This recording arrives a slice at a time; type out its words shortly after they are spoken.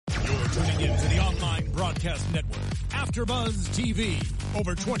broadcast network, AfterBuzz TV.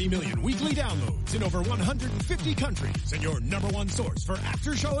 Over 20 million weekly downloads in over 150 countries, and your number one source for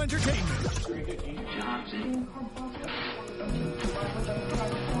after-show entertainment.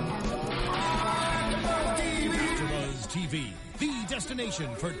 AfterBuzz TV, the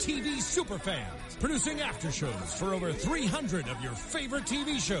destination for TV superfans. Producing aftershows for over 300 of your favorite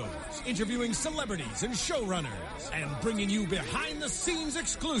TV shows. Interviewing celebrities and showrunners. And bringing you behind-the-scenes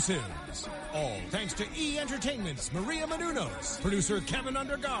exclusives. All thanks to E! Entertainment's Maria Menounos, producer Kevin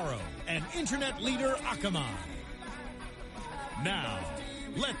Undergaro, and internet leader Akamai. Now,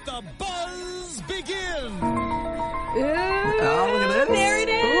 let the buzz begin! Ooh, oh, look at this. There it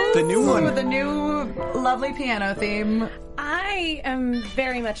is. The new one. The new lovely piano theme. I am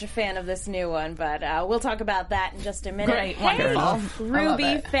very much a fan of this new one, but we'll talk about that in just a minute. Great, hey, wonderful.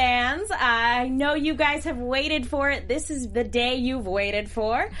 RWBY fans, I know you guys have waited for it. This is the day you've waited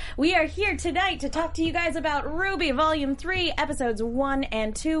for. We are here tonight to talk to you guys about RWBY Volume 3, Episodes 1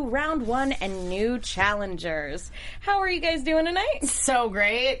 and 2, Round 1, and New Challengers. How are you guys doing tonight? So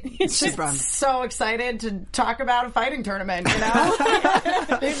great. Just so excited to talk about a fighting tournament, you know?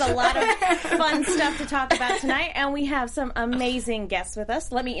 There's a lot of fun stuff to talk about tonight, and we have some amazing guests with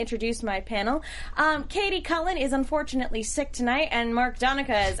us. Let me introduce my panel. Katie Cullen is unfortunately sick tonight, and Mark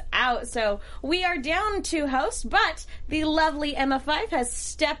Donica is out, so we are down to host, but the lovely Emma Fife has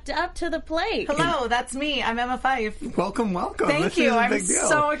stepped up to the plate. Hello, that's me. I'm Emma Fife. Welcome. Thank this you. Is a I'm big deal.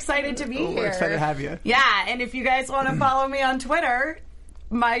 so excited to be here. We're excited to have you. Yeah, and if you guys want to follow me on Twitter,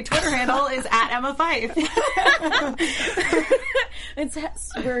 my Twitter handle is @EmmaFife.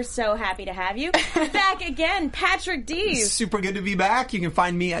 We're so happy to have you. Back again, Patrick Dees. Super good to be back. You can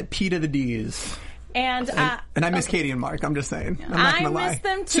find me at P to the D's. And I miss Katie and Mark. I'm just saying. I'm not I gonna lie. miss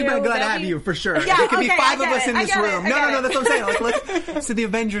them too. Super glad to They'll have be- you for sure. Yeah, there could be okay, 5 I of get us it, in I this get it, room. I No, get it. that's what I'm saying. So the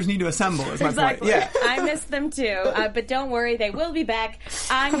Avengers need to assemble. Is my Exactly. point. Yeah. I miss them too, but don't worry, they will be back.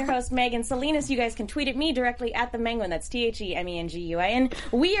 I'm your host, Megan Salinas. You guys can tweet at me directly at the Menguin. That's TheMenguin.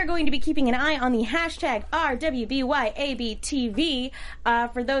 We are going to be keeping an eye on the hashtag RWBYABTV.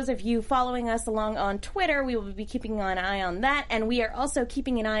 For those of you following us along on Twitter, we will be keeping an eye on that, and we are also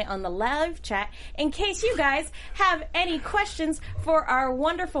keeping an eye on the live chat in case you guys have any questions for our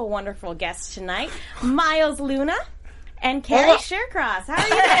wonderful, wonderful guests tonight, Miles Luna and Carrie Shercross. How are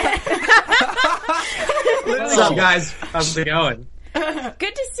you guys? What's up, guys? How's it going?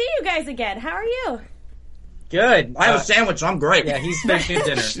 Good to see you guys again. How are you? Good. I have a sandwich, so I'm great. Yeah, he's finishing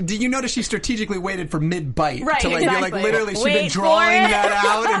dinner. Do you notice she strategically waited for mid-bite? Right, to like, exactly. You're like, literally, she's Wait been for drawing it. that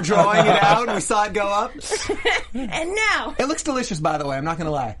out and drawing it out, and we saw it go up. And now, It looks delicious, by the way. I'm not going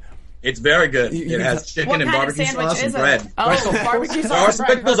to lie. It's very good. You It can has have- chicken What and kind of barbecue sandwich sauce and is bread. it? Oh, barbecue There are sauce some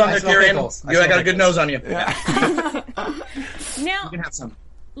and pickles bread. on there, Kieran. You got a good nose on you. now, You can have some.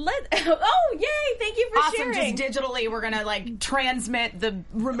 oh, yay! Thank you for Awesome. sharing. Just digitally, we're going to like transmit the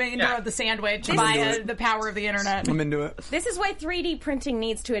remainder Yeah. of the sandwich into via it. the power of the internet. I'm into it. This is why 3D printing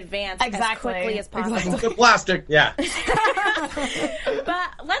needs to advance as Exactly. quickly as possible. The plastic. Yeah. But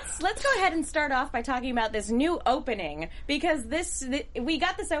let's go ahead and start off by talking about this new opening, because we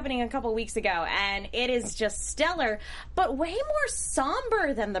got this opening a couple weeks ago, and it is just stellar, but way more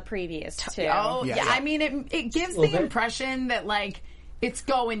somber than the previous two. Oh, Yeah, yeah. yeah. I mean, it gives the impression that, like, it's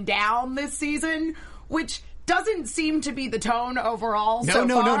going down this season, which doesn't seem to be the tone overall so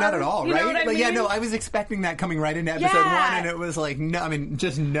No, far. not at all, You right? know what I Like, mean? yeah, no, I was expecting that coming right into episode Yeah. 1, and it was like, no, I mean,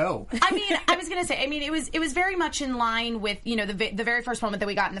 just no. I mean, I was gonna say, I mean, it was very much in line with, you know, the very first moment that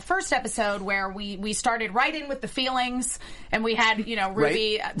we got in the first episode, where we started right in with the feelings, and we had, you know,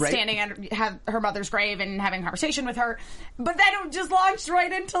 Ruby Right. standing at her mother's grave and having a conversation with her, but then it just launched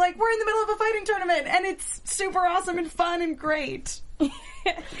right into, like, we're in the middle of a fighting tournament, and it's super awesome and fun and great.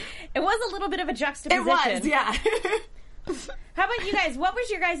 It was a little bit of a juxtaposition. It was, yeah. How about you guys? What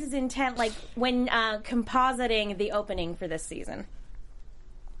was your guys' intent, like, when compositing the opening for this season?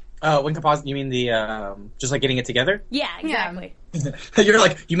 When composite, you mean the just like getting it together? Yeah, exactly. You're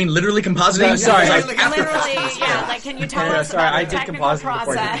like, you mean literally compositing? No, Sorry, no, like, no, after Literally, process, yeah. Like, can you tell Yeah, us sorry, about I the did technical compositing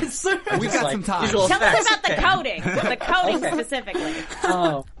before you. process? We've got like some time. visual Tell us effects. about the coding. The coding specifically.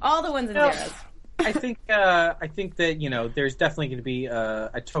 Oh. All the ones and No. zeros. I think that, you know, there's definitely going to be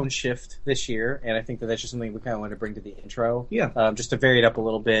a tone shift this year, and I think that that's just something we kind of want to bring to the intro. Yeah. Just to vary it up a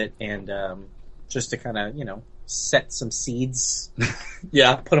little bit, and just to kind of, you know, set some seeds,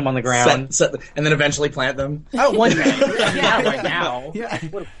 Yeah. put them on the ground. And then eventually plant them. Oh, one day. Not right now. Yeah.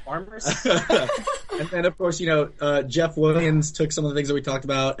 What farmers? And then, of course, Jeff Williams took some of the things that we talked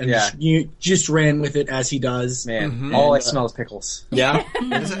about and Yeah. you just ran with it as he does. Man, all I smell is pickles. Yeah?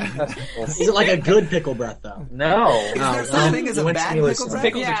 Is it like a good pickle breath, though? No. Is there such thing as a bad pickle breath?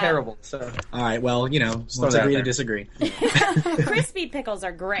 Pickles Yeah. are terrible. So. All right, well, let's that out agree to there. disagree. Crispy pickles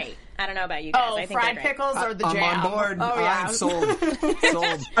are great. I don't know about you guys. Oh, I think fried they're great. pickles or the I'm jam? on board. Oh yeah. I'm sold.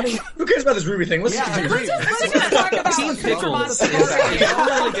 Sold. I mean, who cares about this Ruby thing? Let's Yeah, just agreed. Let's just talk about Pickles Vermont is pickles. really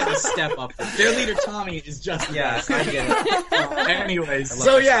going to step up. Their leader, Tommy, is just... Yeah, I get it. Anyways. love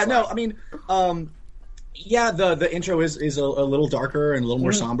So, this yeah, as no, well. I mean... the intro is a little darker and a little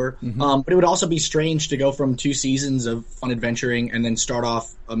more somber, but it would also be strange to go from 2 seasons of fun adventuring and then start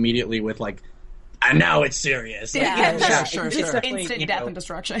off immediately with like, and now it's serious. Like, Yeah. Sure. It's definitely, Instant death and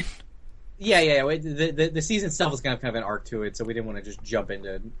destruction. Yeah. The season itself is kind of an arc to it, so we didn't want to just jump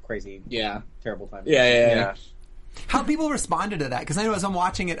into crazy, Yeah. terrible times. Yeah. How people responded to that? Because I know as I'm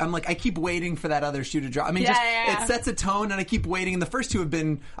watching it, I'm like, I keep waiting for that other shoe to drop. I mean, Yeah. it sets a tone, and I keep waiting. And the first 2 have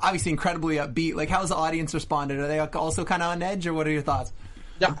been obviously incredibly upbeat. Like, how's the audience responded? Are they also kind of on edge, or what are your thoughts?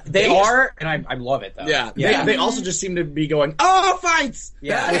 They are, and I love it though. Yeah. yeah. They also just seem to be going, oh, fights!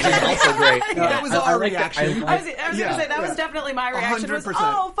 Yeah. Which is also great. That was our reaction. I was going to say, that was definitely my reaction. Was, 100%.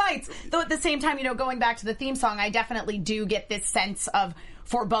 oh, fights. Though at the same time, going back to the theme song, I definitely do get this sense of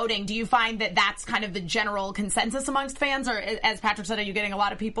foreboding. Do you find that that's kind of the general consensus amongst fans? Or, as Patrick said, are you getting a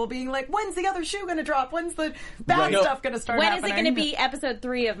lot of people being like, when's the other shoe going to drop? When's the bad stuff going to start When is happening? it going to be episode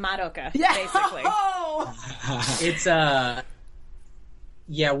 3 of Madoka? Yeah. Basically. Oh. It's I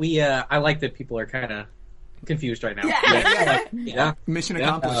like that people are kind of confused right now. Yeah. Mission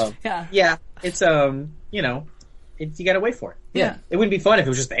accomplished. Yeah. It's you got to wait for it. Yeah. It wouldn't be fun if it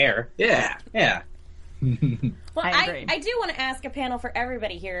was just there. Yeah. Yeah. Well, I agree. I do want to ask a panel for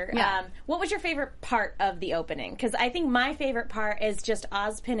everybody here. Yeah. What was your favorite part of the opening? Because I think my favorite part is just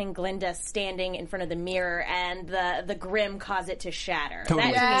Ozpin and Glinda standing in front of the mirror and the Grimm cause it to shatter.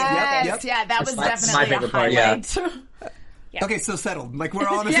 Totally. That to me is my favorite. Yep. Yeah, that was That's definitely my favorite a part, yeah. highlight. Okay, so settled. Like, we're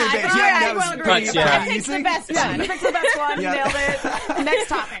all on the Yeah, same I page. agree. Yeah, I that was will agree. pretty, Yeah. pretty Pick the easy. best one. You picked the best one. Yeah. Nailed it. Next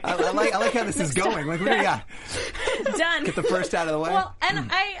topic. I like how this is going. Like, Done. get the first out of the way. Well, and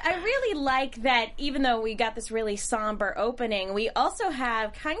I really like that even though we got this really somber opening, we also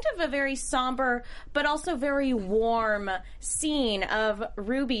have kind of a very somber but also very warm scene of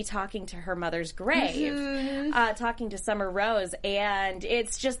Ruby talking to her mother's grave, talking to Summer Rose, and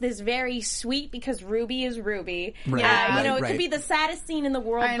it's just this very sweet because Ruby is Ruby. Right, It right. could be the saddest scene in the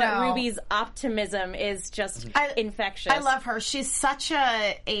world, I but know. Ruby's optimism is just infectious. I love her. She's such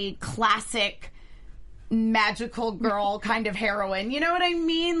a classic magical girl kind of heroine. You know what I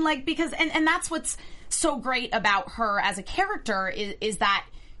mean? Like, because and that's what's so great about her as a character is that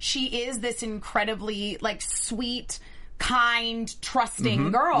she is this incredibly like sweet, kind, trusting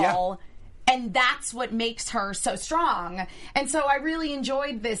girl. Yeah. And that's what makes her so strong. And so I really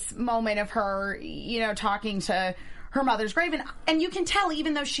enjoyed this moment of her, talking to her mother's grave. And you can tell,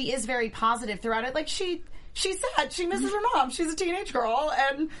 even though she is very positive throughout it, like she's sad. She misses her mom. She's a teenage girl,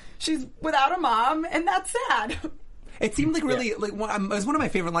 and she's without a mom, and that's sad. It seemed like really like it was one of my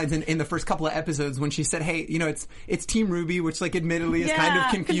favorite lines in the first couple of episodes when she said, "Hey, it's Team Ruby," which like admittedly is kind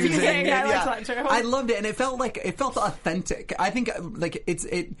of confusing. confusing. I And, liked that too. I loved it, and it felt authentic. I think like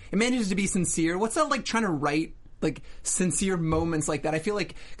it manages to be sincere. What's that like trying to write? Like sincere moments like that. I feel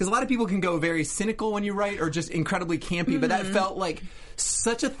like because a lot of people can go very cynical when you write or just incredibly campy, but that felt like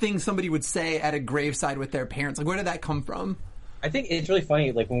such a thing somebody would say at a graveside with their parents. Like, where did that come from? I think it's really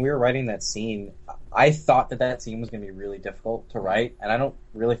funny. Like when we were writing that scene, I thought that scene was going to be really difficult to write, and I don't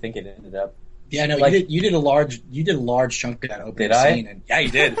really think it ended up. Yeah, no, Like- you did a large chunk of that opening Did I? scene. And, yeah, you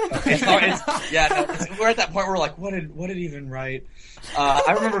did. We're at that point where we're like, what did he even write?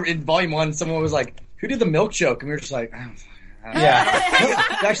 I remember in Volume 1, someone was like, who did the milk joke? And we were just like,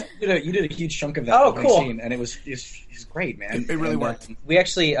 Yeah. Actually, you did a huge chunk of that opening cool. scene, and it was great, man. It really And, worked. We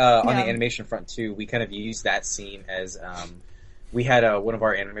actually, on the animation front too, we kind of used that scene as, we had one of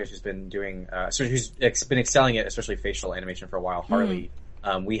our animators who's been doing, who's been excelling at especially facial animation for a while, Harley.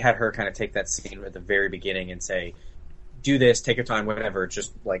 We had her kind of take that scene at the very beginning and say, do this, take your time, whatever,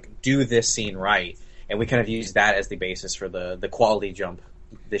 just like do this scene right. And we kind of used that as the basis for the quality jump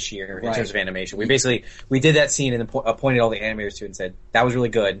this year in terms of animation. We did that scene and then pointed all the animators to it and said, that was really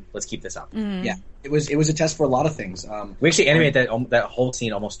good, let's keep this up. Yeah, it was a test for a lot of things. We actually animated that whole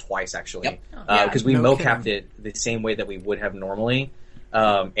scene almost twice, actually, because we no mocapped kidding. it the same way that we would have normally,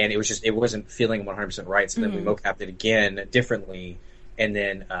 and it wasn't feeling 100% right. So then we mocapped it again differently, and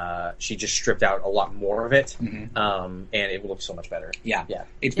then she just stripped out a lot more of it, and it looks so much better. Yeah.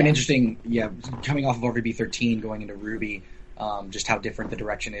 It's been interesting. Yeah, coming off of RVB 13, going into Ruby. Just how different the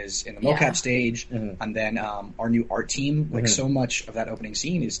direction is in the mocap stage, and then our new art team. Like so much of that opening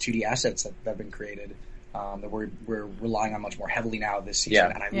scene is 2D assets that have been created that we're relying on much more heavily now this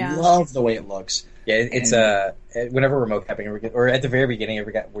season, and I love the way it looks. Yeah, it's whenever we're mocapping, or at the very beginning,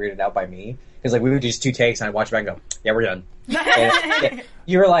 it got weirded out by me because like we would do just 2 takes and I'd watch it back and go, yeah, we're done. And,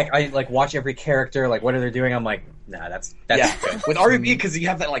 you were like, I like watch every character, like what are they doing? I'm like, nah, that's good. With RVB because you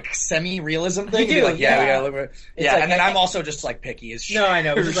have that like semi-realism thing. You do, like, we gotta look at it. Yeah, like, and then I'm also just like picky as shit. No, I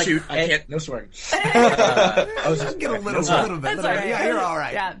know. Like, shoot, I can't. No swearing. I was just get a little bit. Yeah, you're all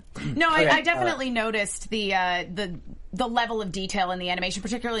right. Yeah. No, I definitely noticed the level of detail in the animation,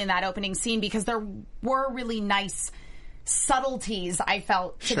 particularly in that opening scene, because there were really nice subtleties I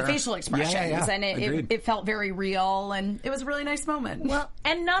felt to the facial expressions, and it felt very real, and it was a really nice moment. Well,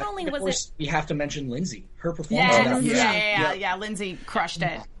 and not only was it, we have to mention Lindsay. Her performance. Yeah. Lindsay crushed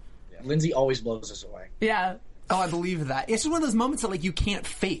it. Lindsay always blows us away. Yeah. Oh, I believe that. It's just one of those moments that like you can't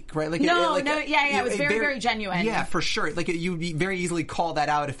fake, right? Like it was very, very genuine. Yeah, for sure. Like you'd very easily call that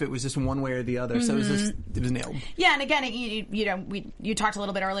out if it was just one way or the other. So it was nailed. Yeah, and again, you talked a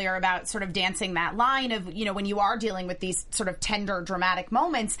little bit earlier about sort of dancing that line of when you are dealing with these sort of tender, dramatic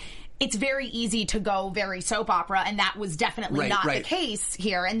moments. It's very easy to go very soap opera, and that was definitely not the case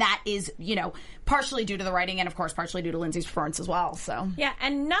here. And that is, partially due to the writing and, of course, partially due to Lindsay's performance as well. So yeah,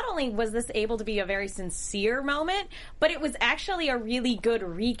 and not only was this able to be a very sincere moment, but it was actually a really good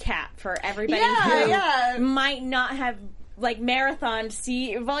recap for everybody who might not have marathoned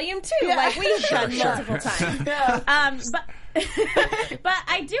Volume 2 like we've done multiple times. But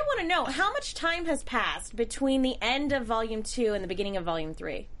I do want to know how much time has passed between the end of Volume 2 and the beginning of Volume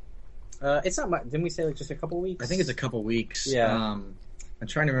 3. It's not much. Didn't we say just a couple weeks? I think it's a couple weeks. Yeah. I'm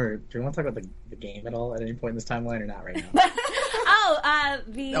trying to remember. Do we want to talk about the game at all at any point in this timeline or not right now?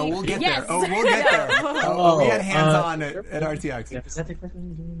 we'll get there. We'll get there. We had hands-on at RTX. Is that the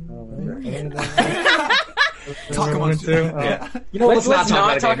question? Talk amongst you. Let's not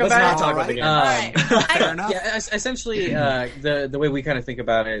talk about the game. Fair enough. Yeah, essentially, the way we kind of think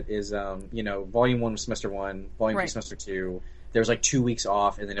about it is, Volume 1 was Semester 1, Volume 2 Semester 2. There was 2 weeks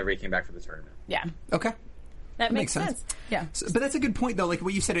off, and then everybody came back for the tournament. Yeah. Okay. That makes sense. Yeah. So, but that's a good point, though. Like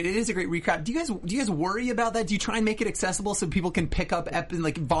what you said, it is a great recap. Do you guys worry about that? Do you try and make it accessible so people can pick up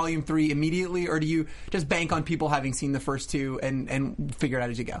Volume 3 immediately, or do you just bank on people having seen the first 2 and figure it out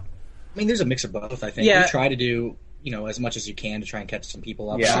as you go? I mean, there's a mix of both, I think. Yeah. We try to do, as much as you can to try and catch some people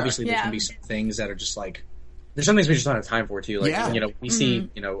up. Yeah. Obviously, there can be some things that are just like... There's some things we just don't have time for, too. We see,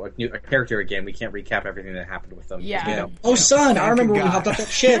 a character again, we can't recap everything that happened with them. Yeah. Oh, son, I remember when we hopped off that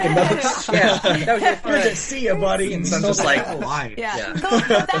ship. And that was your fun. Good to see you, buddy. And son's just like, why? Yeah. Though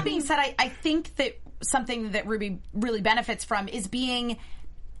that being said, I think that something that Ruby really benefits from is being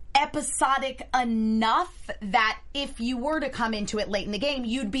episodic enough that if you were to come into it late in the game,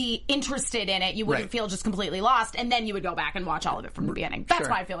 you'd be interested in it. You wouldn't feel just completely lost, and then you would go back and watch all of it from the beginning. That's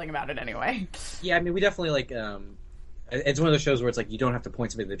my feeling about it anyway. Yeah, I mean, we definitely it's one of those shows where it's you don't have to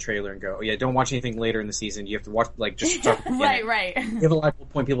point somebody to the trailer and go, oh yeah, don't watch anything later in the season. You have to watch, just start with the beginning. Right. You have a lot of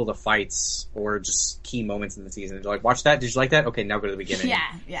point people to fights or just key moments in the season. You're watch that. Did you like that? Okay, now go to the beginning. Yeah.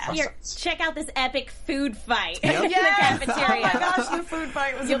 Here, check out this epic food fight Yep. in the cafeteria. Oh my gosh, the food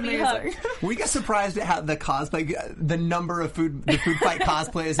fight was amazing. We got surprised at how the cosplay, the number of food fight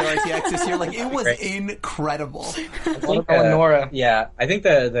cosplayers at RTX this year. It was incredible. I think, Nora. Yeah, I think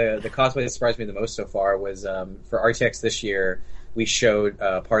the cosplay that surprised me the most so far was for RTX this year. We showed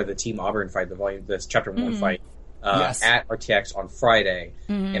part of the Team Auburn fight, this Chapter 1 fight, at RTX on Friday,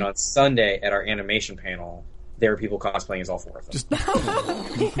 and on Sunday at our animation panel, there were people cosplaying as all 4 of them.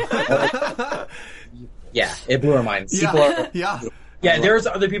 Yeah, it blew our minds. Yeah, there was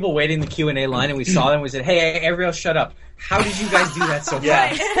other people waiting in the Q&A line, and we saw them. And we said, "Hey, everybody else, shut up! How did you guys do that so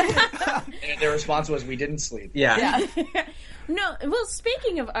fast?" And their response was, "We didn't sleep." Yeah. No, well,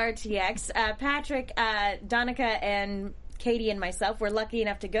 speaking of RTX, Patrick, Donica, and Katie and myself were lucky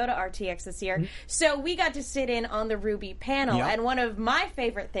enough to go to RTX this year, so we got to sit in on the Ruby panel, and one of my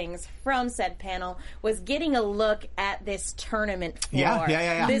favorite things from said panel was getting a look at this tournament floor.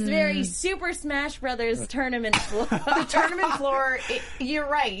 Yeah. This very Super Smash Brothers tournament floor. The tournament floor, you're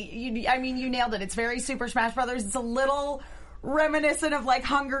right. You nailed it. It's very Super Smash Brothers. It's a little reminiscent of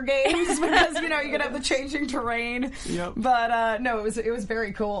Hunger Games because you can have the changing terrain. Yep. But no, it was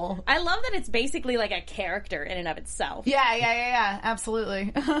very cool. I love that it's basically like a character in and of itself. Yeah,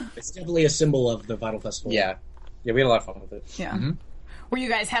 absolutely. It's definitely a symbol of the Vital Festival. Yeah, we had a lot of fun with it. Yeah. Were you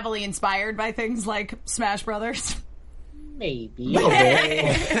guys heavily inspired by things like Smash Brothers? Maybe.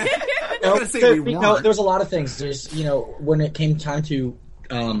 I'm gonna say we won. There was a lot of things. There's, when it came time to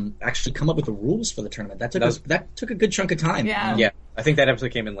actually come up with the rules for the tournament, that took a good chunk of time. Yeah. Yeah, I think that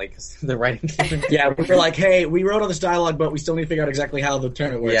episode came in late because the writing came in. Yeah, we were like, hey, we wrote all this dialogue, but we still need to figure out exactly how the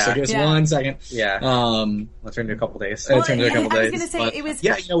tournament works. Yeah. So give us Yeah. 1 second. Yeah. Let's turn to a couple days. Well, turned into a couple I was days, going to say, but- it was...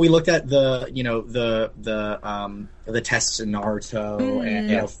 Yeah, we looked at the tests in Naruto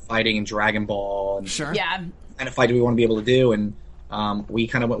and fighting in Dragon Ball and Sure. Yeah. kind of fight do we want to be able to do, and we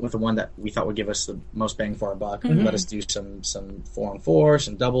kind of went with the one that we thought would give us the most bang for our buck. Let us do some 4-on-4,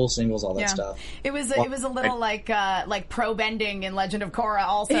 some doubles, singles, all that stuff. It was a little like pro bending in Legend of Korra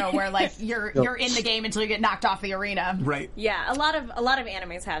also, where like you're in the game until you get knocked off the arena. Right. Yeah, a lot of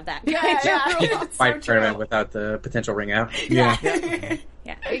animes have that. Yeah. Fight tournament without the potential ring out. Yeah.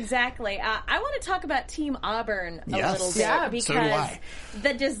 Yeah, exactly. I want to talk about Team Auburn a Yes. little bit Yeah, because so do I.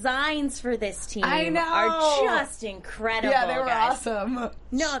 the designs for this team I know. are just incredible. Yeah, they were guys. awesome.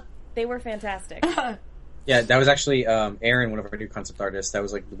 No, they were fantastic. Yeah, that was actually Erin, one of our new concept artists. That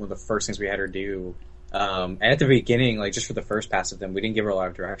was like one of the first things we had her do. And at the beginning, like just for the first pass of them, we didn't give her a lot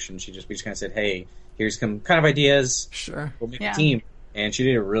of direction. We just kind of said, "Hey, here's some kind of ideas. Sure. We'll make Yeah. a team." And she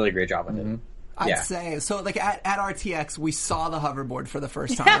did a really great job with it. I'd Yeah. say so. Like at RTX, we saw the hoverboard for the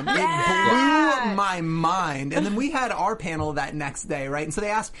first time. It blew my mind. And then we had our panel that next day, right? And so they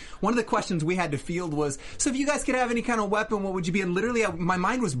asked, one of the questions we had to field was, so if you guys could have any kind of weapon, what would you be? And literally, my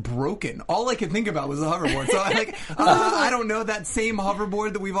mind was broken. All I could think about was the hoverboard. So I don't know that same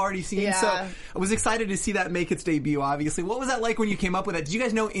hoverboard that we've already seen. Yeah. So I was excited to see that make its debut. Obviously, what was that like when you came up with it? Did you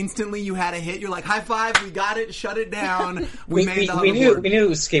guys know instantly you had a hit? You're like, high five, we got it, shut it down. We made the hoverboard. We knew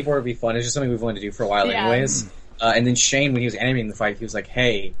skateboard would be fun. It's just something we've wanted to do for a while, Yeah. anyways. And then Shane, when he was animating the fight, he was like,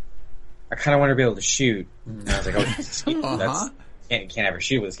 "Hey, I kind of want to be able to shoot." And I was like, "Oh, skateboard, Uh-huh. can't ever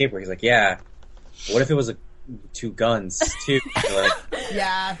shoot with a skateboard." He's like, "Yeah. What if it was like 2 guns too?" We're like,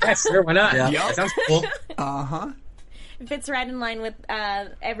 Yeah. "Yeah, sure, why not? Yeah. That sounds cool." It fits right in line with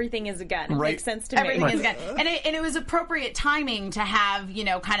everything is a gun. It Right. makes sense to me. Everything is good. And it was appropriate timing to have,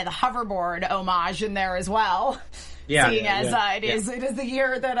 kind of the hoverboard homage in there as well. Yeah, Seeing yeah, as yeah. it is the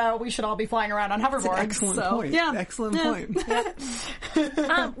year that we should all be flying around on hoverboards. Excellent so, point. Yeah. Excellent point.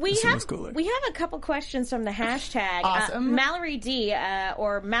 We So have much cooler. we have a couple questions from the hashtag. Awesome. Mallory D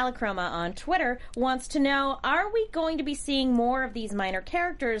or Malachroma on Twitter wants to know: are we going to be seeing more of these minor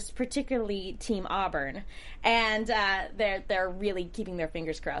characters, particularly Team Auburn? And they're really keeping their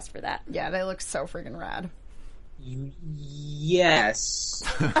fingers crossed for that. Yeah, they look so freaking rad. Yes.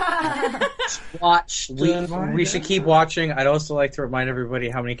 We should keep watching. I'd also like to remind everybody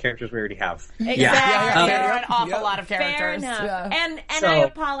how many characters we already have. Exactly. There are an awful Yep. lot of characters. Fair enough. Yeah. And So- I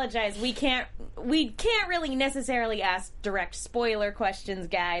apologize. We can't really necessarily ask direct spoiler questions,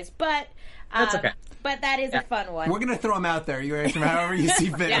 guys, but That's okay. But that is a fun one. We're gonna throw them out there. You guys, however you see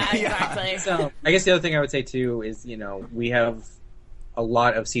fit. yeah, exactly. So I guess the other thing I would say too is, we have a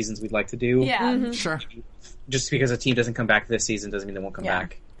lot of seasons we'd like to do. Yeah. Sure. Just because a team doesn't come back this season doesn't mean they won't come Yeah.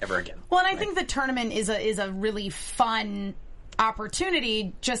 back ever again. Well, and I think the tournament is a really fun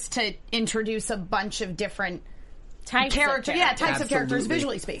opportunity just to introduce a bunch of different Types characters. of Yeah, types of characters, Absolutely.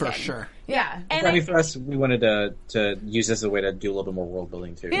 visually speaking. For sure. Yeah. And I mean, for us, we wanted to use this as a way to do a little bit more world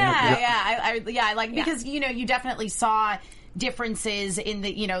building too. I like because you definitely saw differences in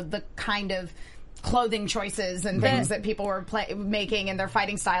the kind of clothing choices and things that people were making and their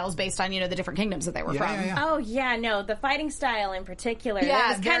fighting styles based on the different kingdoms that they were from. yeah. oh yeah, no, the fighting style in particular.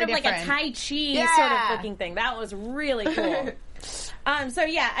 Yeah, it was kind of very like a different. Tai Chi Yeah. sort of looking thing. That was really cool. So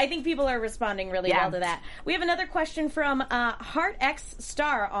yeah, I think people are responding really Yeah. well to that. We have another question from Heart X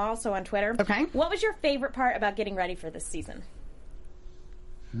Star, also on Twitter. Okay. What was your favorite part about getting ready for this season?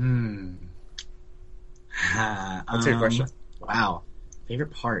 That's a good question. Wow.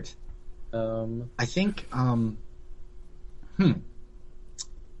 Favorite part? I think, I don't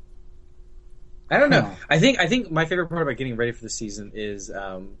know. Huh. I think my favorite part about getting ready for the season is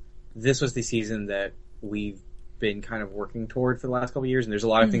this was the season that we've been kind of working toward for the last couple of years, and there's a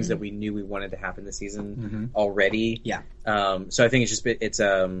lot of things that we knew we wanted to happen this season already. Yeah. So I think it's just these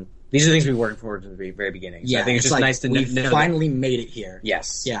are the things we worked forward to the very beginning. So I think it's just like nice to we know that- finally made it here.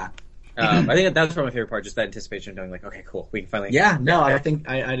 Yes. Yeah. I think that's probably my favorite part, just that anticipation of knowing, like, okay, cool, we can finally. Yeah, no, I think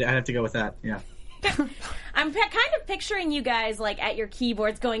I'd have to go with that. Yeah. I'm kind of picturing you guys like at your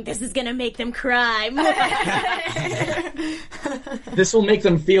keyboards going, "This is gonna make them cry." This will make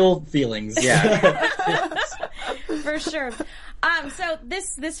them feel feelings. Yeah. For sure. So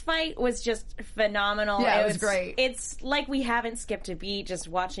this fight was just phenomenal. Yeah, it was great. It's like we haven't skipped a beat just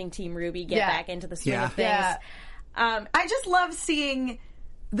watching Team Ruby get Yeah. back into the swing Yeah. of things. Yeah. I just love seeing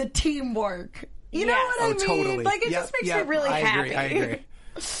the teamwork You know what I mean? Totally. Like, it just makes me really happy. I agree.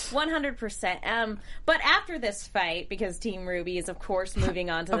 100%. But after this fight, because Team Ruby is, of course, moving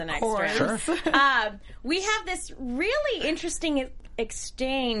on to the next round, Sure. we have this really interesting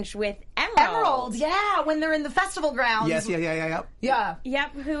exchange with Emerald. Emerald, yeah, when they're in the festival grounds. Yes, yeah.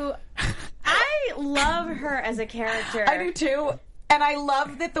 Yep, who I love her as a character. I do too. And I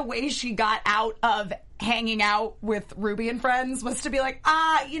love that the way she got out of hanging out with Ruby and friends was to be like,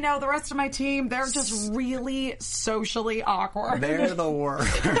 the rest of my team, they're just really socially awkward. They're the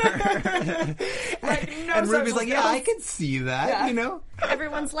worst. No and Ruby's like, skills. I can see that,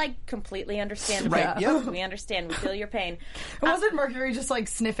 Everyone's like, completely understandable. Right, yep. We understand. We feel your pain. Wasn't Mercury just like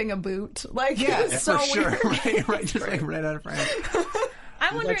sniffing a boot? Like, Yeah, it was so for sure. weird. Right, just like right out of frame.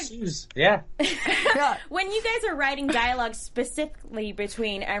 I wonder, Yeah. Yeah. when you guys are writing dialogue specifically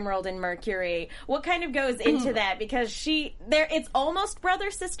between Emerald and Mercury, what kind of goes into that? Because it's almost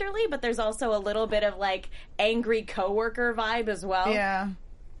brother-sisterly, but there's also a little bit of like angry coworker vibe as well. Yeah.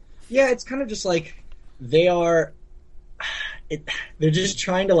 Yeah, it's kind of just like they're just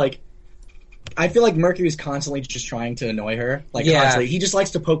trying to like. I feel like Mercury's constantly just trying to annoy her. Like constantly, he just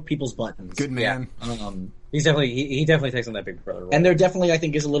likes to poke people's buttons. Good man. He's definitely he definitely takes on that big brother role. And there definitely, I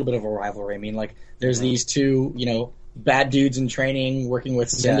think, is a little bit of a rivalry. I mean, like, there's these two, bad dudes in training working with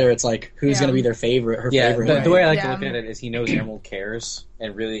Cinder. Yeah. It's like, who's going to be her favorite? The way I like to look at it is he knows Emerald cares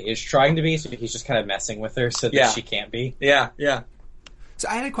and really is trying to be, so he's just kind of messing with her so that she can't be. Yeah. So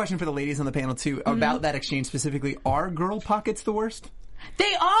I had a question for the ladies on the panel, too, about that exchange specifically. Are girl pockets the worst?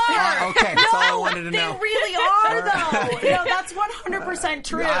 They are! Okay, that's all I wanted to know. They really are, though. No, that's 100%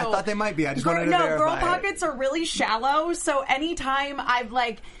 true. I thought they might be. I just wanted to verify. Girl pockets are really shallow, so anytime I've,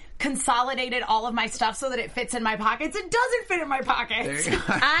 consolidated all of my stuff so that it fits in my pockets, it doesn't fit in my pockets.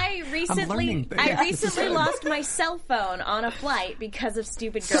 I recently lost my cell phone on a flight because of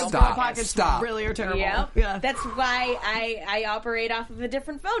stupid girl pockets. Stop. Really are terrible. Yep. Yeah. That's why I operate off of a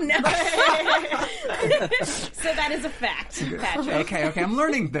different phone now. So that is a fact, Patrick. Okay. I'm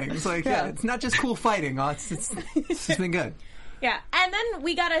learning things. It's not just cool fighting. It's been good. Yeah, and then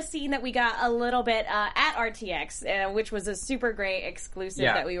we got a scene that we got a little bit at RTX, which was a super great exclusive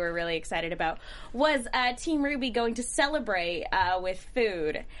that we were really excited about, was Team Ruby going to celebrate with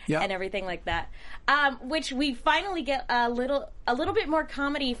food and everything like that, which we finally get a little bit more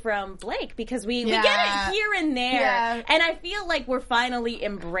comedy from Blake, because we get it here and there, and I feel like we're finally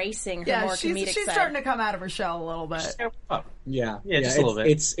embracing her more comedic side. She's starting to come out of her shell a little bit. Yeah, just a little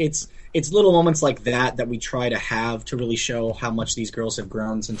bit. It's little moments like that we try to have to really show how much these girls have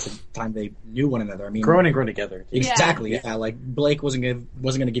grown since the time they knew one another. I mean, grown and grown together. Exactly. Yeah. Like Blake wasn't going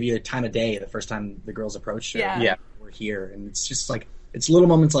to give you the time of day the first time the girls approached her. Yeah. We're here, and it's just like it's little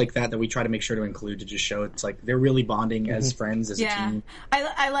moments like that we try to make sure to include to just show it's like they're really bonding as friends, as a team.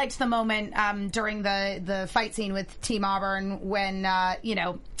 I liked the moment during the fight scene with Team Auburn when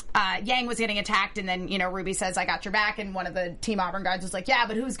Yang was getting attacked, and then Ruby says, "I got your back," and one of the Team Auburn guys was like, "Yeah,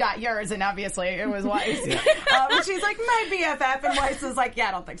 but who's got yours?" And obviously it was Weiss. And she's like, "My BFF," and Weiss is like, "Yeah,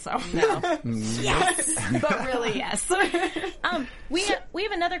 I don't think so." No. Yes, but really, yes. We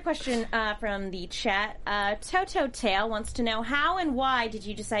have another question from the chat. Toto Tail wants to know, how and why did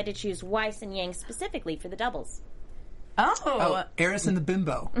you decide to choose Weiss and Yang specifically for the doubles? Oh, Eris and the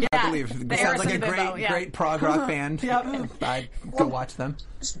Bimbo. Yeah, I believe. the Sounds Eris like and a the Bimbo, great prog rock band. I'd go watch them.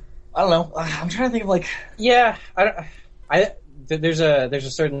 I don't know. I'm trying to think of there's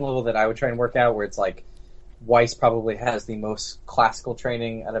a certain level that I would try and work out where it's like Weiss probably has the most classical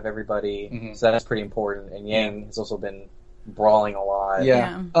training out of everybody, so that's pretty important. And Yang has also been brawling a lot.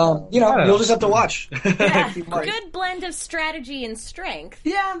 Yeah. You'll just have to watch. Good blend of strategy and strength.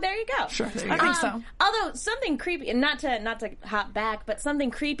 Yeah. There you go. Sure. I think so. Although something creepy, and not to hop back, but something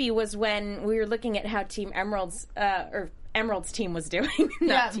creepy was when we were looking at how Team Emerald's Emerald's team was doing,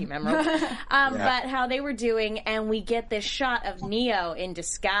 not Team Emerald, but how they were doing, and we get this shot of Neo in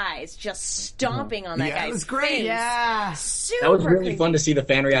disguise just stomping on that guy's it was great. face. Yeah. Super That was really creepy. fun to see the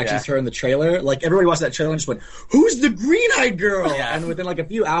fan reactions to her in the trailer. Like, everybody watched that trailer and just went, "Who's the green-eyed girl?" Yeah. And within like a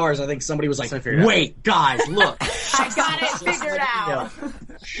few hours, I think somebody was like, figured it out. "Wait, guys, look." I got it figured out.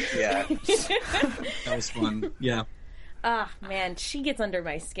 Yeah. That was fun. Yeah. Ah, man, she gets under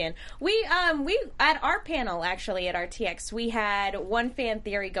my skin. We at our panel, actually, at RTX, we had one fan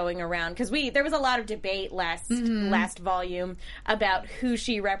theory going around, because there was a lot of debate last volume about who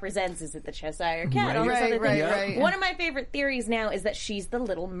she represents. Is it the Cheshire Cat? All those other things. Right. One of my favorite theories now is that she's the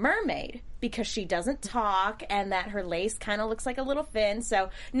Little Mermaid, because she doesn't talk, and that her lace kind of looks like a little fin.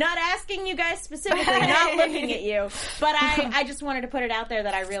 So, not asking you guys specifically, not looking at you, but I just wanted to put it out there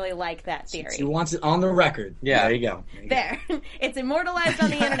that I really like that theory. She wants it on the record. Yeah. There you go. There. It's immortalized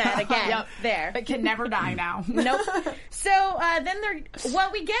on the internet again. Yep. There. It can never die now. Nope. So then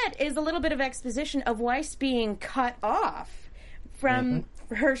what we get is a little bit of exposition of Weiss being cut off from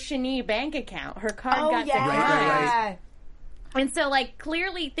her Shani bank account. Her card got declined. Right. And so, like,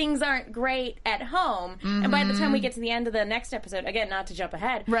 clearly things aren't great at home. And by the time we get to the end of the next episode, again, not to jump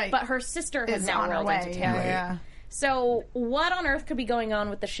ahead, Right. but her sister has Is now on her rolled way. into town. Yeah. So, what on earth could be going on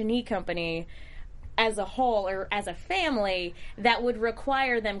with the Shani company as a whole, or as a family, that would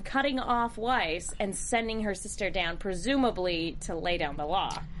require them cutting off Weiss and sending her sister down, presumably to lay down the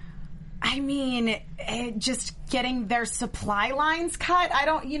law? I mean, just getting their supply lines cut. I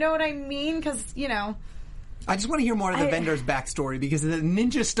don't, you know what I mean? Because, you know. I just want to hear more of the vendor's backstory because the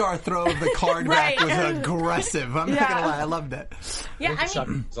ninja star throw of the card back was aggressive. I'm not going to lie. I loved it. Yeah, I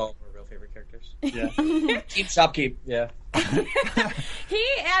mean, Is all of our real favorite characters. Yeah. Keep shopkeep. Yeah.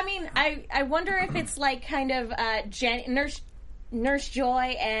 I wonder if it's like kind of Nurse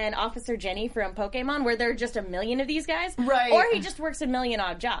Joy and Officer Jenny from Pokemon, where there are just a million of these guys. Right. Or he just works a million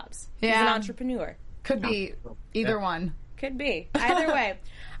odd jobs. He's an Yeah. entrepreneur. Could be either one. Could be. Either way.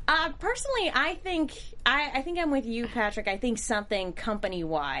 Personally, I think I'm with you, Patrick. I think something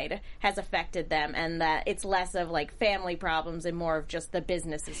company-wide has affected them, and that it's less of like family problems and more of just the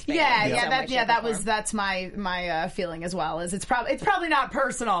businesses. That's my feeling as well. Is it's probably not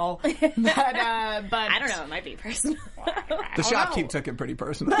personal, but I don't know. It might be personal. The shopkeep took it pretty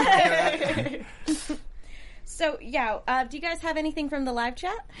personal. So, do you guys have anything from the live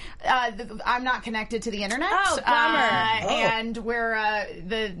chat? I'm not connected to the internet. Oh, bummer. And we're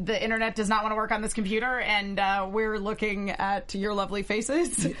the internet does not want to work on this computer, and we're looking at your lovely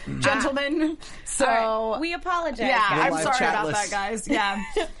faces, gentlemen. So right. We apologize. Yeah, guys. I'm sorry about chatless. that, guys.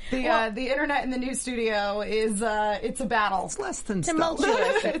 Yeah, the internet in the new studio is it's a battle. It's less than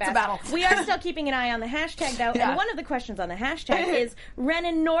Tumultuous. It's a battle. We are still keeping an eye on the hashtag, though, Yeah. and one of the questions on the hashtag is, Ren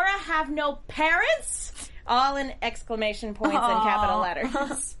and Nora have no parents? All in exclamation points and capital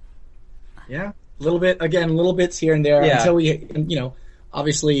letters. Yeah, little bits here and there until we,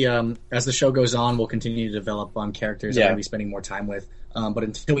 obviously, as the show goes on, we'll continue to develop on characters that we'll be spending more time with. But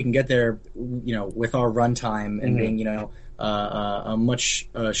until we can get there, with our runtime and being, a much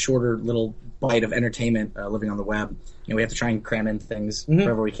shorter little bite of entertainment living on the web, we have to try and cram in things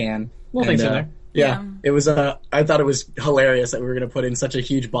wherever we can. Well, thanks in there. Yeah, it was. I thought it was hilarious that we were going to put in such a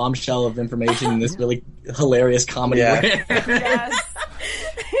huge bombshell of information in this really hilarious comedy. Yes.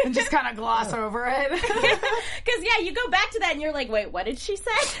 And just kind of gloss over it. Because, you go back to that and you're like, wait, what did she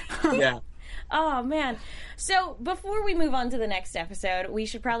say? Yeah. Oh, man. So before we move on to the next episode, we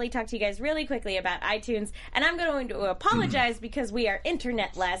should probably talk to you guys really quickly about iTunes. And I'm going to apologize because we are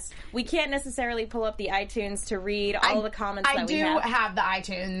internet-less. We can't necessarily pull up the iTunes to read all the comments that we have. I do have the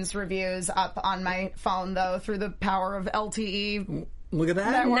iTunes reviews up on my phone, though, through the power of LTE. Look at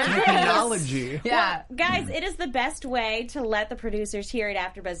that. Nice. Technology. Yeah. Well, guys, it is the best way to let the producers here at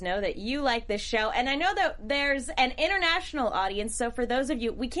AfterBuzz know that you like this show. And I know that there's an international audience, so for those of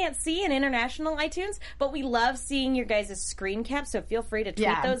you, we can't see an international iTunes, but we love seeing your guys' screen caps, so feel free to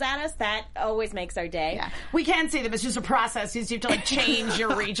tweet those at us. That always makes our day. Yeah. We can see them. It's just a process. You have to change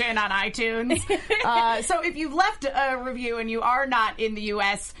your region on iTunes. So if you've left a review and you are not in the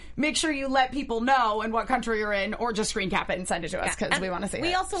U.S., make sure you let people know in what country you're in, or just screen cap it and send it to us because we want to see it.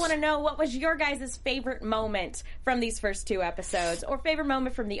 We also want to know what was your guys' favorite moment from these first two episodes, or favorite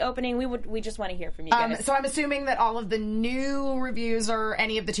moment from the opening. We just want to hear from you guys. So I'm assuming that all of the new reviews are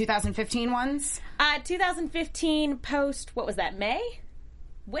any of the 2015 ones? 2015 post, what was that, May?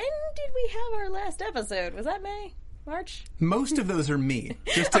 When did we have our last episode? Was that May? March? Most of those are me.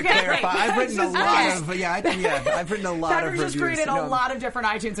 Just to clarify, I've written a lot of I've written a lot of reviews. Just created a lot of different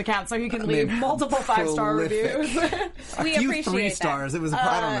iTunes accounts, so you can leave multiple 5-star reviews. We appreciate 3 stars. that. It was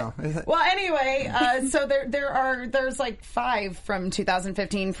I don't know. Well, anyway, so there's like 5 from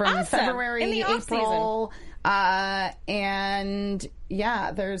 2015 from Awesome. February, In the April, and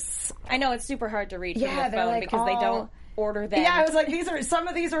there's. I know it's super hard to read from the they're phone like because they don't order them. Yeah, I was like, some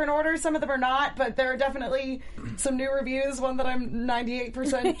of these are in order, some of them are not, but there are definitely some new reviews. One that I'm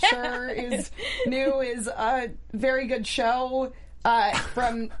 98% sure is new is a very good show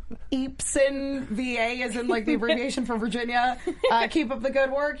from Eepson, VA, as in like the abbreviation for Virginia. Keep up the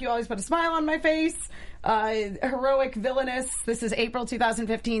good work. You always put a smile on my face. Heroic Villainous, this is April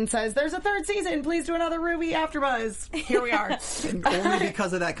 2015, says, there's a 3rd season. Please do another Ruby AfterBuzz. Here we are. Only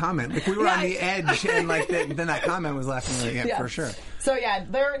because of that comment. Like, we were on the edge, and then that comment was laughing at for sure. So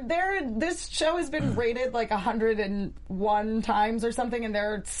this show has been rated like 101 times or something, and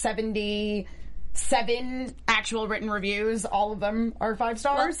there are 70 7 actual written reviews. All of them are 5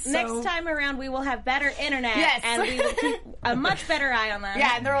 stars. Well, next time around, we will have better internet, Yes. and we will keep a much better eye on them.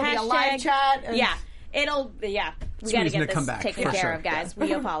 Yeah, and there will be a live chat. And We got to reason get to come this back, taken for care sure. of, guys.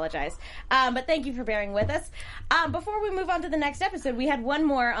 We apologize. But thank you for bearing with us. Before we move on to the next episode, we had one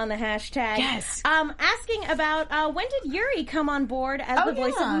more on the hashtag. Yes. Asking about when did Yuri come on board as the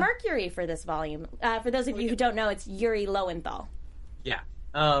voice yeah. of Mercury for this volume? For those of you who don't know, it's Yuri Lowenthal. Yeah.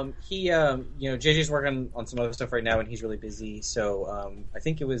 He, JJ's working on some other stuff right now, and he's really busy. So, I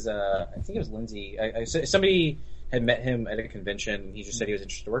think it was Lindsay. Somebody had met him at a convention, and he just said he was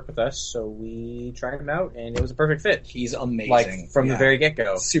interested to work with us. So we tried him out, and it was a perfect fit. He's amazing. Like from the very get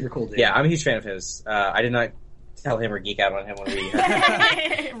go. Super cool dude. Yeah, I'm a huge fan of his. I did not tell him or geek out on him when we.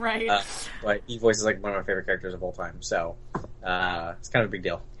 Right. But he voices like one of my favorite characters of all time. So it's kind of a big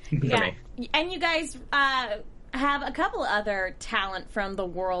deal for me. And you guys have a couple other talent from the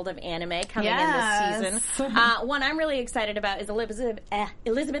world of anime coming in this season. One I'm really excited about is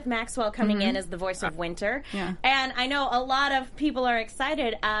Elizabeth Maxwell coming in as the voice of Winter. Yeah. And I know a lot of people are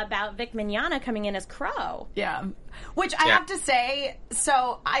excited about Vic Mignogna coming in as Crow. Yeah. Which I have to say,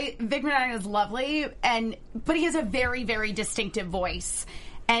 Vic Mignogna is lovely, but he has a very, very distinctive voice.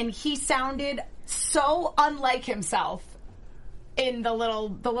 And he sounded so unlike himself in the little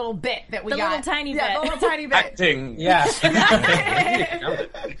bit that we got. The little tiny bit. The little tiny bit. Acting, yeah.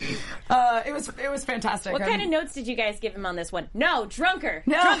 It was fantastic. What kind of notes did you guys give him on this one? No, drunker.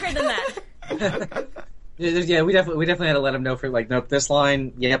 No. Drunker than that. Yeah, we definitely had to let him know for like, nope, this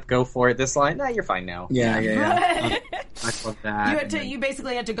line, yep, go for it. This line, nah, you're fine now. Yeah. I love that. You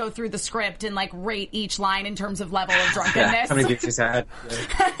basically had to go through the script and like rate each line in terms of level of drunkenness. How many gigs he's had?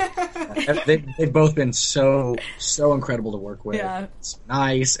 They've both been so incredible to work with. Yeah. It's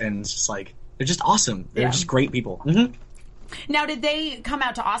nice, and it's just like they're just awesome. They're just great people. Mm-hmm. Now, did they come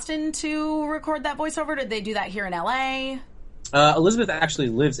out to Austin to record that voiceover? Did they do that here in LA? Elizabeth actually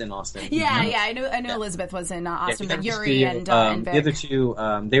lives in Austin. Yeah, I knew Elizabeth was in Austin, but Yuri studio, and Vic. the other two,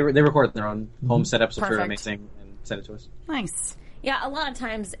 they recorded their own home setups, which are Perfect. amazing, and sent it to us. Nice. Yeah, a lot of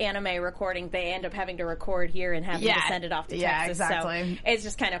times anime recording, they end up having to record here and having to send it off to Texas. Exactly. So it's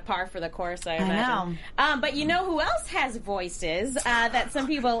just kind of par for the course, I imagine. But you know who else has voices that some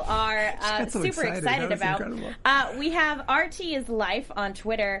people are so super excited about? We have RT is Life on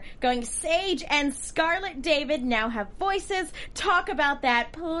Twitter going, Sage and Scarlet David now have voices. Talk about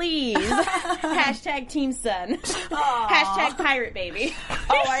that, please. Hashtag Team Sun. Hashtag Pirate Baby.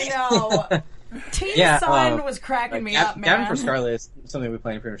 Oh, I know. Team Sun was cracking me up, man. Gavin for Scarlet is something we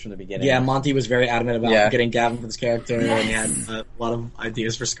planned pretty much from the beginning. Yeah, Monty was very adamant about getting Gavin for this character, and he had a lot of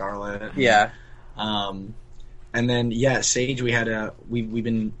ideas for Scarlet. Yeah. And then Sage, we have we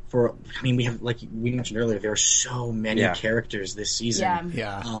have, like we mentioned earlier, there are so many characters this season.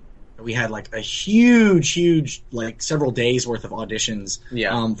 Yeah. We had like a huge like several days worth of auditions.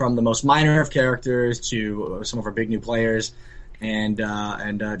 Yeah. From the most minor of characters to some of our big new players. And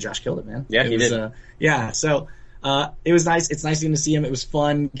Josh killed it, man. Yeah, he did. So it was nice. It's nice getting to see him. It was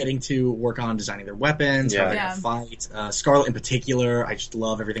fun getting to work on designing their weapons, how they're going to fight. Scarlet in particular, I just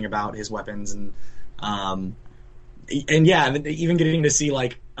love everything about his weapons, and even getting to see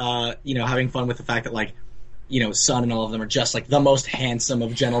like having fun with the fact that like Sun and all of them are just like the most handsome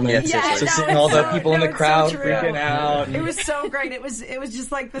of gentlemen. So seeing all the people in the crowd freaking out. It was so great. It was just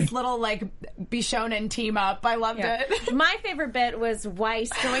like this little like Bishonen team up. I loved it. My favorite bit was Weiss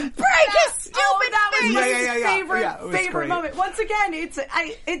going, break his stupid that was face! my favorite moment. Once again, it's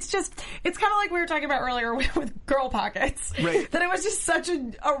kind of like we were talking about earlier with Girl Pockets. Right. That it was just such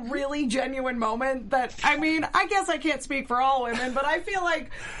a really genuine moment that, I mean, I guess I can't speak for all women, but I feel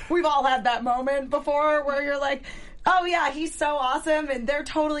like we've all had that moment before where you're like, oh yeah, he's so awesome, and they're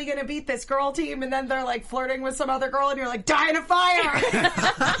totally gonna beat this girl team, and then they're like flirting with some other girl, and you're like, die in a fire.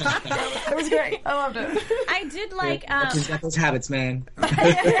 It was great. I loved it. I did like. He's got those habits, man.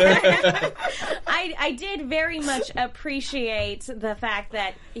 I did very much appreciate the fact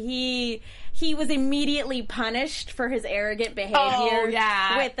that he was immediately punished for his arrogant behavior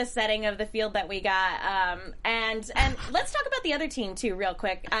with the setting of the field that we got. And let's talk about the other team too, real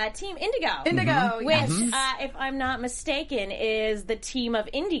quick. Team Indigo. Which, if I'm not mistaken, is the team of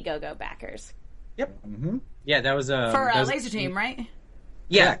Indiegogo backers. Yep. Mm-hmm. Yeah, that was for Laser Team, right?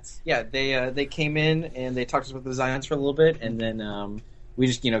 Yeah, yeah. They came in and they talked to us about the designs for a little bit, and then we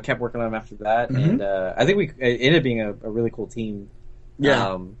just kept working on them after that, and I think it ended up being a really cool team.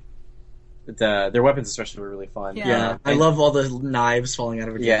 Yeah. Their weapons especially were really fun. Yeah, I love all the knives falling out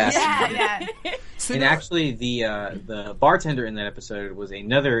of her. Yeah. And actually, the bartender in that episode was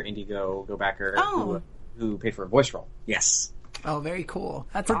another Indiegogo backer who paid for a voice role. Yes. Oh, very cool.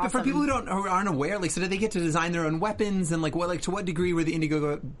 That's for awesome. people who aren't aware, like, so did they get to design their own weapons, and to what degree were the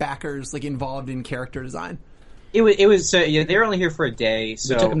Indiegogo backers involved in character design? It was they were only here for a day.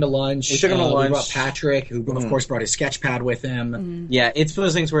 So we took him to lunch. We took him to lunch. We brought Patrick, who of course brought his sketch pad with him. Mm-hmm. Yeah, it's one of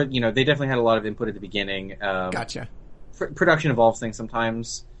those things where they definitely had a lot of input at the beginning. Gotcha. Production involves things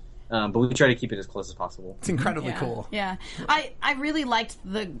sometimes. But we try to keep it as close as possible. It's incredibly cool. Yeah. I really liked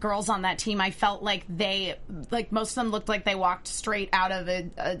the girls on that team. I felt like most of them looked like they walked straight out of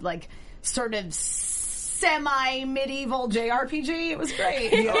a sort of semi-medieval JRPG. It was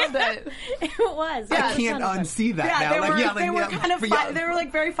great. I loved it. It was. I can't unsee that now. They were kind of they were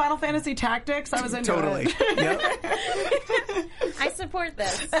like very Final Fantasy Tactics. I was into totally. it. Yep. I support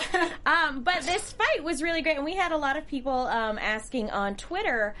this. But this fight was really great, and we had a lot of people asking on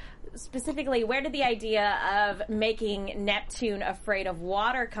Twitter specifically, where did the idea of making Neptune afraid of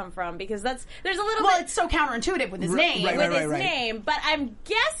water come from? Because there's a little bit... it's so counterintuitive with his name. Name, but I'm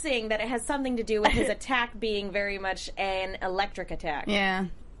guessing that it has something to do with his attack being very much an electric attack. Yeah.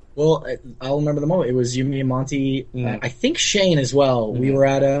 Well, I'll remember the moment. It was you, me, and Monty. I think Shane as well. We were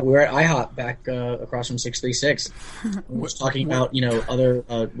at IHOP back across from 636. We were talking about other.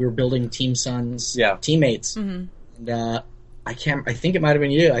 We were building Team Sun's teammates, and I think it might have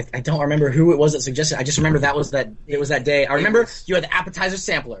been you. I don't remember who it was that suggested. I just remember it was that day. I remember you had the appetizer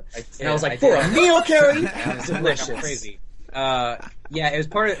sampler, and I was like, for a meal, Carrie. Delicious, crazy. It was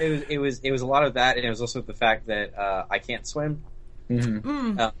part of it was a lot of that, and it was also the fact that I can't swim.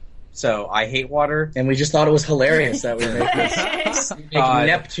 So I hate water, and we just thought it was hilarious that we made this.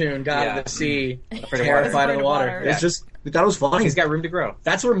 Neptune got out of the sea, terrified of the water. Yeah. It's just we thought it was funny. He's got room to grow.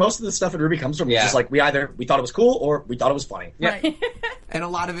 That's where most of the stuff in RWBY comes from. It's just like we thought it was cool or we thought it was funny. Yeah, Right. And a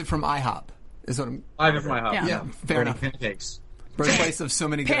lot of it from IHOP is what I'm. I have it from my house. Yeah, fair enough. Pancakes. Birthplace of so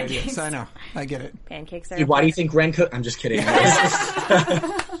many good Pancakes. ideas. So I know. I get it. Pancakes are... Dude, why do you think Ren cooked? I'm just kidding.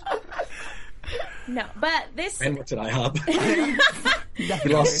 No, but this... Ren worked at IHOP. He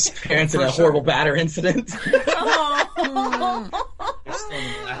lost his parents in a horrible batter incident.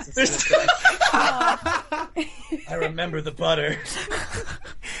 I remember the butter.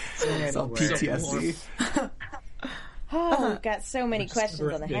 It's all PTSD. Oh, we've got so many questions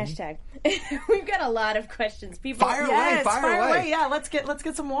on the hashtag. We've got a lot of questions. People, Fire away. Yeah, let's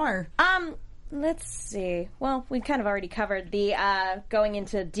get some more. Let's see. Well, we kind of already covered the going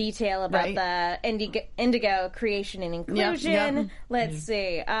into detail about the Indigo creation and inclusion. Yep. Let's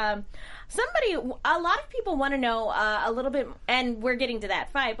see. A lot of people want to know a little bit, and we're getting to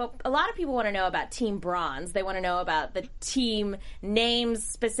that fight, but a lot of people want to know about Team Bronze. They want to know about the team names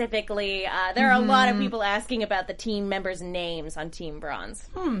specifically. There are a lot of people asking about the team members' names on Team Bronze.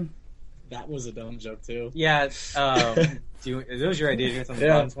 That was a dumb joke, too. Yeah. Is those your idea on the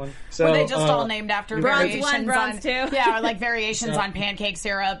bronze one? So, Were they just all named after Bronze variations 1, Bronze 2? Yeah, or like variations on pancake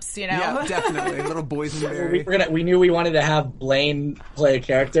syrups, Yeah, definitely. Little boysenberry. We knew we wanted to have Blaine play a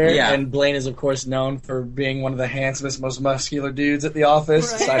character, Yeah. and Blaine is, of course, known for being one of the handsomest, most muscular dudes at the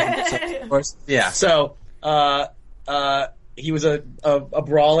office, aside from the of course. Yeah. So, he was a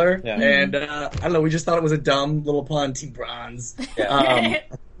brawler, Yeah. and I don't know, we just thought it was a dumb little pun, Team Bronze. Yeah.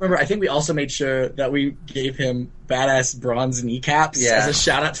 Remember, I think we also made sure that we gave him badass bronze kneecaps as a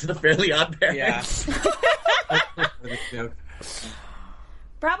shout out to the Fairly Odd Parents. Yeah.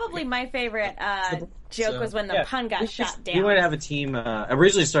 Probably my favorite joke was when the pun got shot down. We wanted to have a team.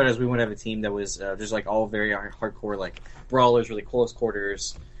 Originally started as we wanted to have a team that was just like all very hardcore, like brawlers, really close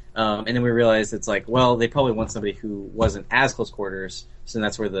quarters. And then we realized it's like, well, they probably want somebody who wasn't as close quarters. So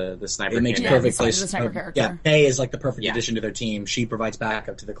that's where the sniper. It makes came perfect the place. sniper character. Yeah, Faye is like the perfect addition to their team. She provides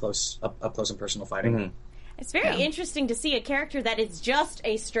backup to the up close and personal fighting. Mm-hmm. It's very interesting to see a character that is just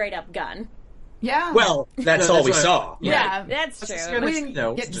a strate up gun. Yeah. Well, that's all we saw. yeah. That's true. We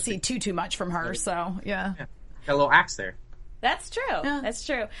didn't get to see too much from her, so yeah. Got a little axe there. That's true. Yeah. That's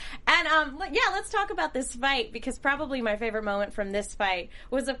true. And let's talk about this fight, because probably my favorite moment from this fight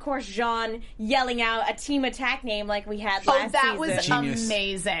was, of course, Jean yelling out a team attack name like we had last Oh, that season. was Genius.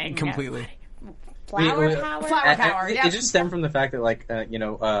 amazing. Completely. Flower power. Flower power. It Yeah. just stemmed from the fact that, like,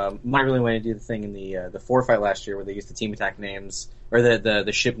 Mike really wanted to do the thing in the 4 fight last year where they used the team attack names, or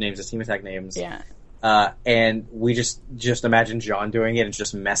the ship names as team attack names. Yeah. And we just imagine John doing it and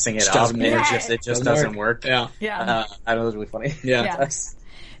just messing it up, doesn't and work. it just doesn't work. Yeah. Yeah. I know it was really funny. Yeah.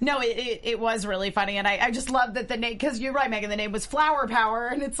 No, it was really funny, and I just love that the name, because you're right, Megan, the name was Flower Power,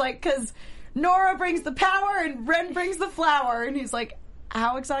 and it's like, because Nora brings the power and Ren brings the flower, and he's like,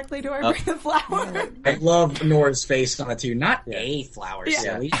 how exactly do I bring the flower? I love Nora's face on it too. Not a flower,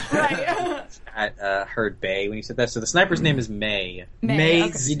 silly. Right. Heard Bay when you said that. So the sniper's name is May. May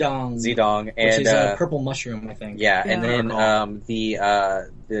okay. Zedong, Which is a purple mushroom, I think. Yeah, and then the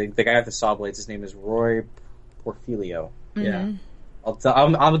guy with the saw blades, his name is Roy Porfilio. Yeah.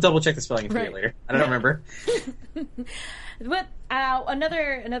 I'll double check the spelling and figure it later. I don't remember. But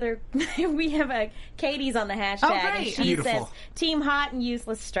another we have Katie's on the hashtag, Oh, and great. she Beautiful. says, "Team Hot and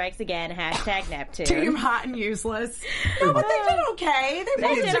Useless strikes again." Hashtag Neptune. Team hot and useless. No, but they did okay. They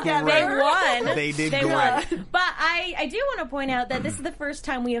pulled did it together. great. They won. They did They great. won. But I do want to point out that this is the first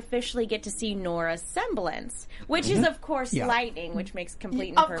time we officially get to see Nora's semblance, which is of course Yeah. lightning, which makes complete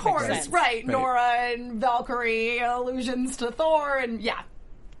and Of perfect course, sense. right. Nora and Valkyrie allusions to Thor, and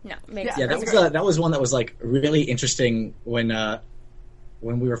No, makes Yeah, perfect that was one that was like really interesting when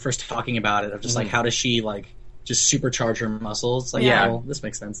we were first talking about it. Of just like how does she like just supercharge her muscles? Like, Yeah. well, this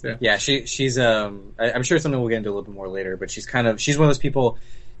makes sense. Yeah. Yeah, she's I'm sure something we'll get into a little bit more later, but she's one of those people.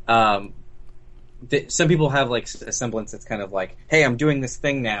 Some people have like a semblance that's kind of like, hey, I'm doing this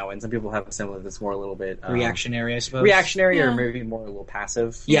thing now, and some people have a semblance that's more a little bit Reactionary, I suppose. reactionary Yeah. or maybe more a little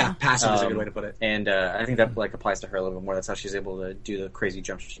passive. Yeah, passive is a good way to put it. And I think that like applies to her a little bit more. That's how she's able to do the crazy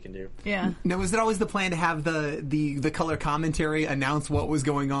jumps she can do. yeah. Now, was it always the plan to have the color commentary announce what was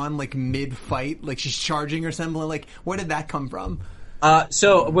going on, like mid-fight? Like she's charging or something? Like, where did that come from?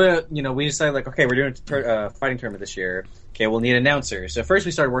 So we decided like, okay, we're doing a fighting tournament this year. Okay, we'll need an announcer. So first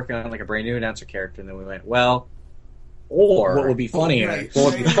we started working on like a brand new announcer character, and then we went, well, or What would be funnier? Right.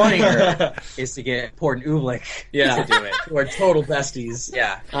 what would be funnier is to get Port and Ooblik to do it. We're total besties.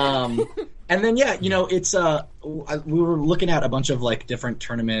 Yeah. And then it's we were looking at a bunch of like different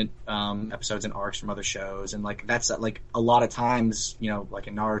tournament episodes and arcs from other shows, and like that's like a lot of times like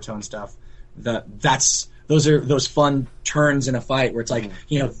in Naruto and stuff. Those are those fun turns in a fight where it's like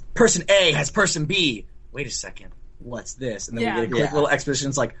person A has person B. Wait a second. What's this? And then we get a quick little exposition.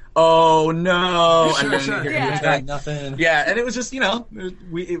 It's like, oh no, and then sure. you're Yeah. back, nothing. Yeah, and it was just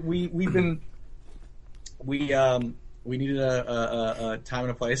we needed a time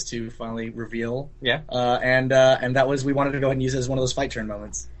and a place to finally reveal. Yeah. And that was we wanted to go ahead and use it as one of those fight turn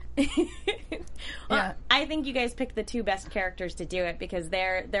moments. Yeah. I think you guys picked the two best characters to do it because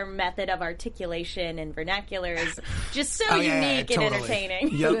their method of articulation and vernacular is just so unique and totally.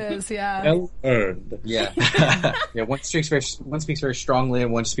 entertaining. Yep. It is, yeah. Yeah. Yeah. One speaks very strongly,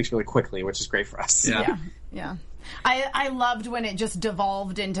 and one speaks really quickly, which is great for us. Yeah. I loved when it just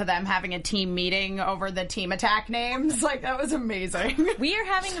devolved into them having a team meeting over the team attack names. Like, that was amazing. We are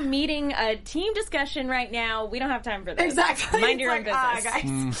having a team discussion right now. We don't have time for this. Exactly. Mind your It's own like,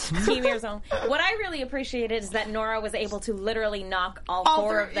 business. guys. Team ears only. What I really appreciated is that Nora was able to literally knock all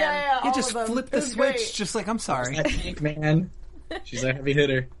four of them. Yeah, You all just of them. flip It the was switch, great. just like, I'm sorry. That tank, man. She's a heavy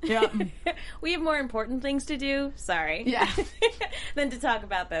hitter. Yeah. We have more important things to do. Sorry. Yeah. than to talk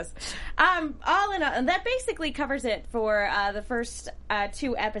about this. All in all, and that basically covers it for the first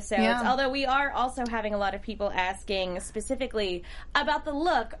two episodes. Yeah. Although we are also having a lot of people asking specifically about the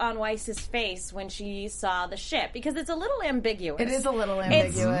look on Weiss's face when she saw the ship, because it's a little ambiguous. It is a little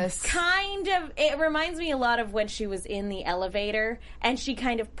ambiguous. It reminds me a lot of when she was in the elevator and she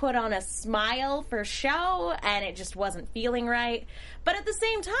kind of put on a smile for show and it just wasn't feeling right. But at the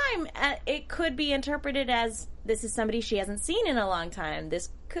same time, it could be interpreted as this is somebody she hasn't seen in a long time. This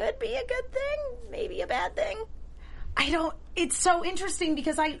could be a good thing, maybe a bad thing. It's so interesting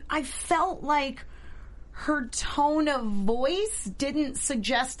because I felt like her tone of voice didn't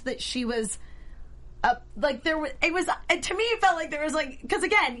suggest that she was to me it felt like there was like, because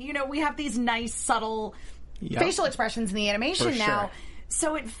again, we have these nice subtle facial expressions in the animation For now. sure.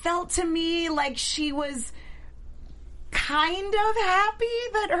 So it felt to me like she was kind of happy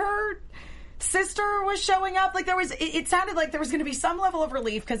that her sister was showing up. Like it sounded like there was going to be some level of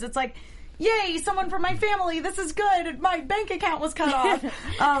relief because it's like, yay, someone from my family, this is good. My bank account was cut off.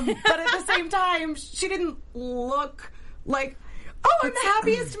 But at the same time, she didn't look like, oh, I'm the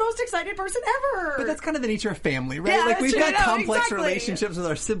happiest, most excited person ever. But that's kind of the nature of family, right? Yeah, like, that's we've true. got No, complex exactly. relationships with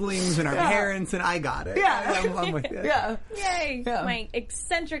our siblings and our parents, and I got it. Yeah. I'm with you. Yeah. Yay! Yeah. My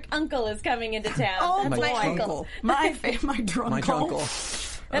eccentric uncle is coming into town. Oh, That's boy. my uncle. Uncle. My drunkle. My drunkle.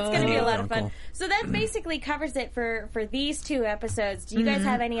 That's going to be a lot of fun. uncle. So that basically covers it for these two episodes. Do you guys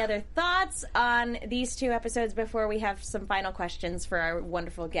have any other thoughts on these two episodes before we have some final questions for our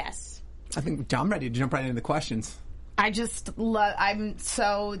wonderful guests? I think I'm ready to jump right into the questions. I just love. I'm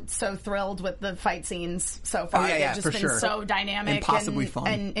so thrilled with the fight scenes so far. Oh, yeah, They've just for been sure. so dynamic Impossibly fun.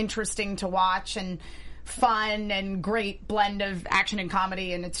 and interesting to watch. And fun and great blend of action and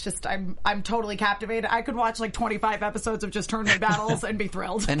comedy, and it's just I'm totally captivated. I could watch like 25 episodes of just tournament battles and be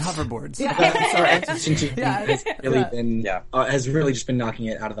thrilled. And hoverboards. Has really been has really just been knocking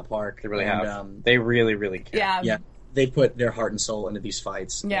it out of the park. They really have. They really, really care. Yeah, they put their heart and soul into these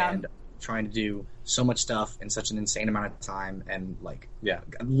fights. Yeah. And trying to do so much stuff in such an insane amount of time, and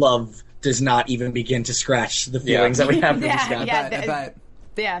love does not even begin to scratch the feelings that we have for these guys.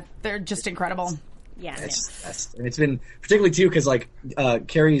 Yeah, they're just incredible. Yeah, and it's been particularly too because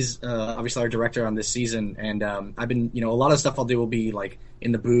Carrie's obviously our director on this season, and I've been a lot of stuff I'll do will be like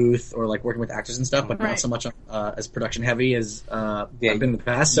in the booth or like working with actors and stuff, but not so much as production heavy as I've been in the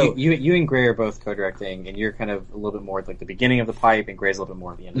past. So you and Gray are both co-directing, and you're kind of a little bit more at like the beginning of the pipe, and Gray's a little bit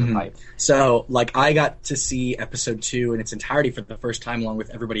more at the end of the pipe. So like I got to see episode 2 in its entirety for the first time along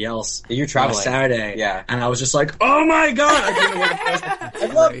with everybody else. You're traveling on Saturday, yeah, and I was just like, oh my god, I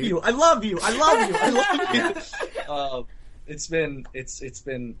love you, I love you, I love you, I love you. It's been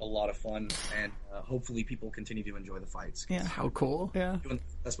a lot of fun, and hopefully people continue to enjoy the fights. Yeah, how cool! Yeah, doing the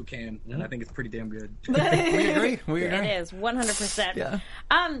best we can, and I think it's pretty damn good. We agree. It is 100%. Yeah.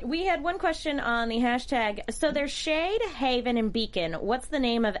 We had one question on the hashtag. So there's Shade, Haven, and Beacon. What's the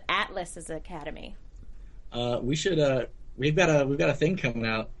name of Atlas's academy? We should. We've got a thing coming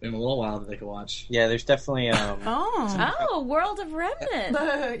out in a little while that they can watch. Yeah, there's definitely. World of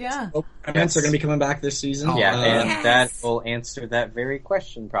Remnant. Yeah. Remnants are going to be coming back this season. And that will answer that very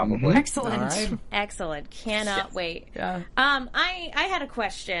question probably. Excellent. All right. Excellent. Cannot wait. Yeah. I had a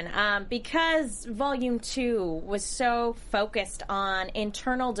question. Because Volume 2 was so focused on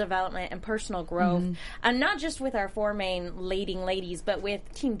internal development and personal growth, not just with our 4 main leading ladies, but with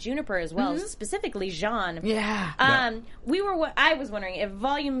Team Juniper as well, specifically Jean. Yeah. I was wondering if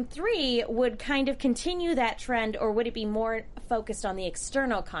Volume 3 would kind of continue that trend, or would it be more focused on the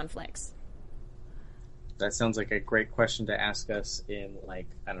external conflicts? That sounds like a great question to ask us in, like,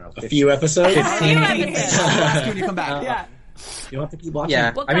 I don't know, a few episodes. When you come back, you'll have to keep watching.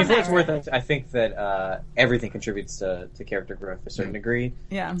 Yeah, I mean, for what it's worth, I think that everything contributes to character growth to a certain degree.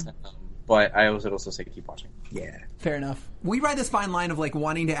 Yeah. But I would also say keep watching. Yeah, fair enough. We ride this fine line of like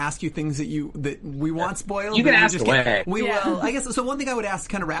wanting to ask you things that we want spoiled. You can ask away. We will. I guess so. One thing I would ask to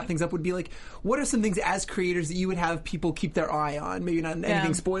kind of wrap things up would be like, what are some things as creators that you would have people keep their eye on? Maybe not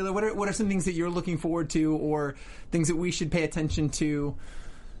anything spoiler. What are some things that you're looking forward to, or things that we should pay attention to?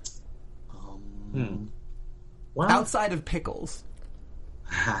 Well, outside of pickles.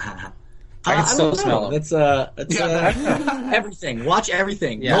 I can still smell them. That's everything. Watch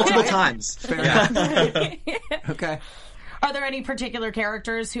everything multiple times. Fair enough. Okay. Are there any particular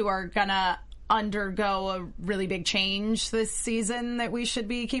characters who are gonna undergo a really big change this season that we should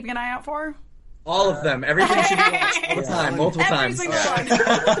be keeping an eye out for? All of them. Everything should be watched all the time, multiple times.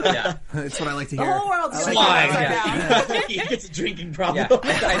 That's what I like to hear. The whole world's flying. He gets a drinking problem.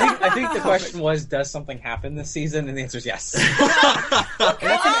 I think the question was, does something happen this season? And the answer is yes. That's an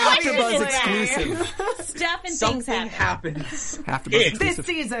AfterBuzz exclusive. Stuff and something things happen. happens. AfterBuzz exclusive. This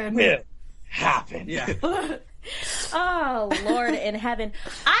season. Will happen. Yeah. Oh, Lord in heaven.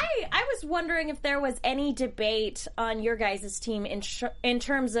 I was wondering if there was any debate on your guys' team in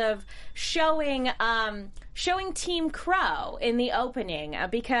terms of showing Team Crow in the opening,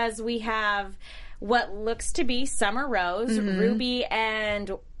 because we have what looks to be Summer Rose, Ruby and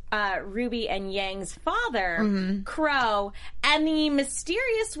Yang's father, Crow, and the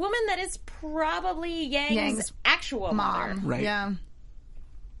mysterious woman that is probably Yang's actual mother. Right. Yeah.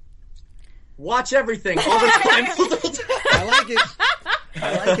 Watch everything all the time. I like it.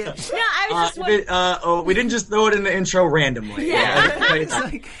 No, I was just wondering. We didn't just throw it in the intro randomly. Yeah. It's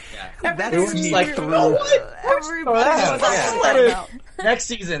like that's just like next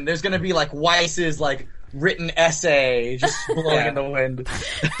season there's gonna be like Weiss's like written essay just blowing in the wind.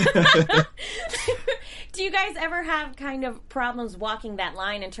 Do you guys ever have kind of problems walking that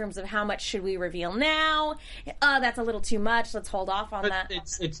line in terms of how much should we reveal now? That's a little too much. Let's hold off on that.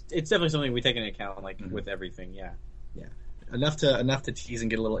 It's definitely something we take into account, like with everything. Yeah. Enough to tease and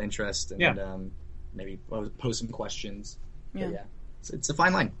get a little interest, and maybe pose some questions. Yeah. It's a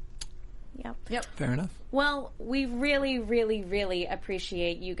fine line. Yep. Fair enough. Well, we really, really, really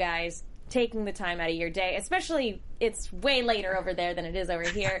appreciate you guys taking the time out of your day, especially it's way later over there than it is over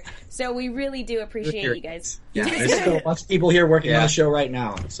here. So we really do appreciate you guys. Yeah, there's still a bunch of people here working on the show right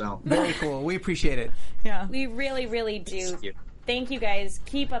now. So very cool. We appreciate it. Yeah, we really, really do. Thank you guys.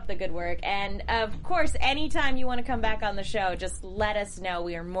 Keep up the good work. And of course, anytime you want to come back on the show, just let us know.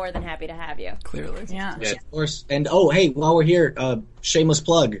 We are more than happy to have you. Clearly. Yeah. Of course. And hey, while we're here, shameless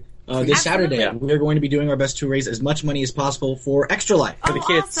plug. This Saturday, we're going to be doing our best to raise as much money as possible for Extra Life. For the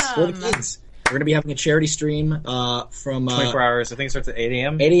kids. For the kids. going to be having a charity stream from 24 hours. I think it starts at 8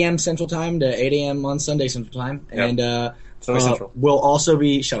 a.m. 8 a.m. Central Time to 8 a.m. on Sunday Central Time. Yep. And Central. we'll also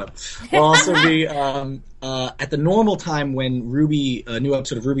be We'll also be at the normal time when Ruby, a new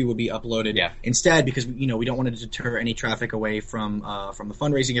episode of Ruby will be uploaded. Yeah. Instead, because we don't want to deter any traffic away from the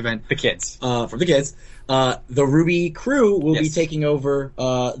fundraising event. The kids. From the kids. The Ruby crew will be Yes. taking over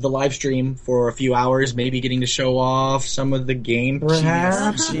the live stream for a few hours, maybe getting to show off some of the game,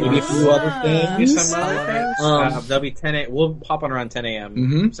 perhaps. Maybe a few other things. Some other things. That'll be 10 a.m. We'll hop on around 10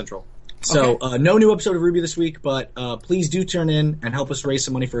 a.m. Central. So, no new episode of Ruby this week, but please do turn in and help us raise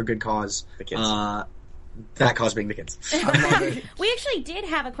some money for a good cause. The kids. That cause being the kids. We actually did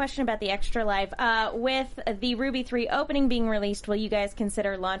have a question about the Extra Life. With the Ruby 3 opening being released, will you guys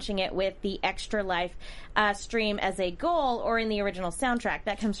consider launching it with the Extra Life stream as a goal or in the original soundtrack?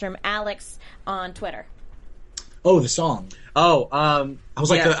 That comes from Alex on Twitter. Oh, the song. Oh, I was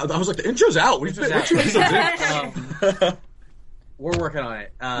like, the intro's out. What we're working on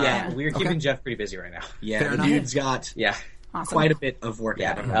it. We're keeping Jeff pretty busy right now. Yeah, Fair the enough. dude's got Awesome. quite a bit of work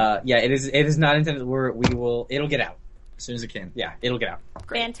ahead of him. It is not intended. It'll get out. As soon as it can. Yeah, it'll get out.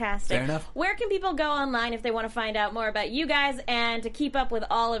 Fantastic. Fair enough. Where can people go online if they want to find out more about you guys and to keep up with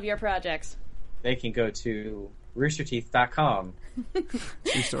all of your projects? They can go to roosterteeth.com.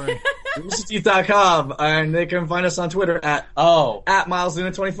 True story. RoosterTeeth.com, and they can find us on Twitter at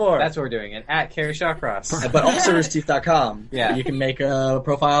MilesLuna24. That's what we're doing. And at Carrie Shawcross. But also RoosterTeeth.com. Yeah. You can make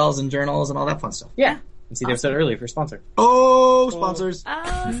profiles and journals and all that fun stuff. Yeah. And see the episode early for sponsor. Oh, sponsors.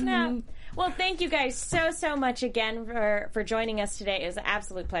 Oh, snap. Well, thank you guys so much again for joining us today. It was an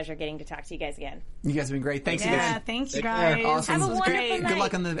absolute pleasure getting to talk to you guys again. You guys have been great. Thanks Yeah, again. thank you Take care. guys. Awesome. Have a This was wonderful great. night. Good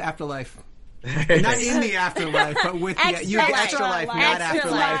luck on the afterlife. Not in the afterlife, but with the extra life, not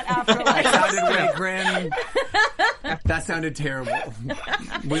Extra afterlife. Afterlife. That sounded way grim. That sounded terrible.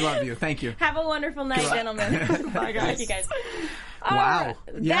 We love you. Thank you. Have a wonderful night, gentlemen. Bye, guys. Thank you guys. Wow.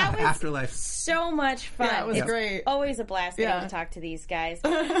 Yeah, that was afterlife. so much fun. Yeah, it was great. Always a blast getting Yeah. to talk to these guys.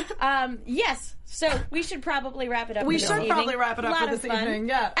 Yes, so we should probably wrap it up. We for this should evening. probably wrap it up Lot for of this fun. evening,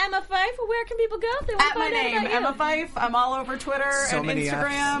 yeah. Emma Fife, where can people go if they want At to my find out name, about you? Emma Fife. I'm all over Twitter So and many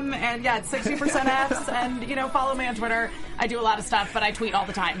Instagram, and it's 60% Fs. And follow me on Twitter. I do a lot of stuff, but I tweet all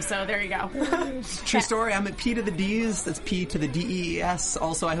the time. So there you go. True story. I'm at P to the D's. That's P to the DEES.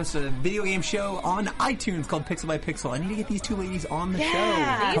 Also, I host a video game show on iTunes called Pixel by Pixel. I need to get these two ladies on the show.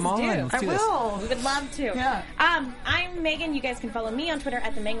 please Come on, do. let's I do this. will. We would love to. Yeah. I'm Megan. You guys can follow me on Twitter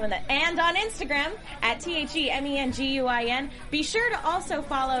at the Menguin and on Instagram at TheMenguin. Be sure to also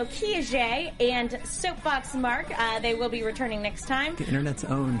follow Kia J and Soapbox Mark. They will be returning next time. The internet's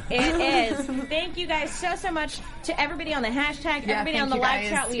own. It is. Thank you guys so much to everybody on the hashtag, Yeah, everybody thank on the you live guys.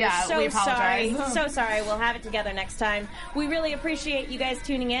 chat. We Yeah, are so we apologize. sorry. So sorry. We'll have it together next time. We really appreciate you guys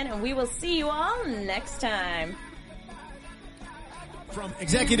tuning in, and we will see you all next time. From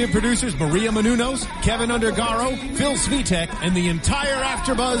executive producers Maria Menounos, Kevin Undergaro, Phil Svitek, and the entire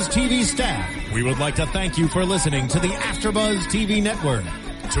AfterBuzz TV staff, we would like to thank you for listening to the AfterBuzz TV network.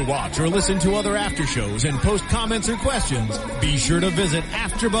 To watch or listen to other after shows and post comments or questions, be sure to visit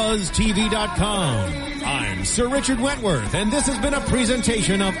AfterBuzzTV.com. I'm Sir Richard Wentworth, and this has been a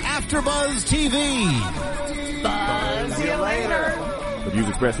presentation of AfterBuzz TV. See you later. The views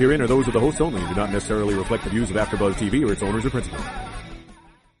expressed herein are those of the hosts only and do not necessarily reflect the views of AfterBuzz TV or its owners or principals.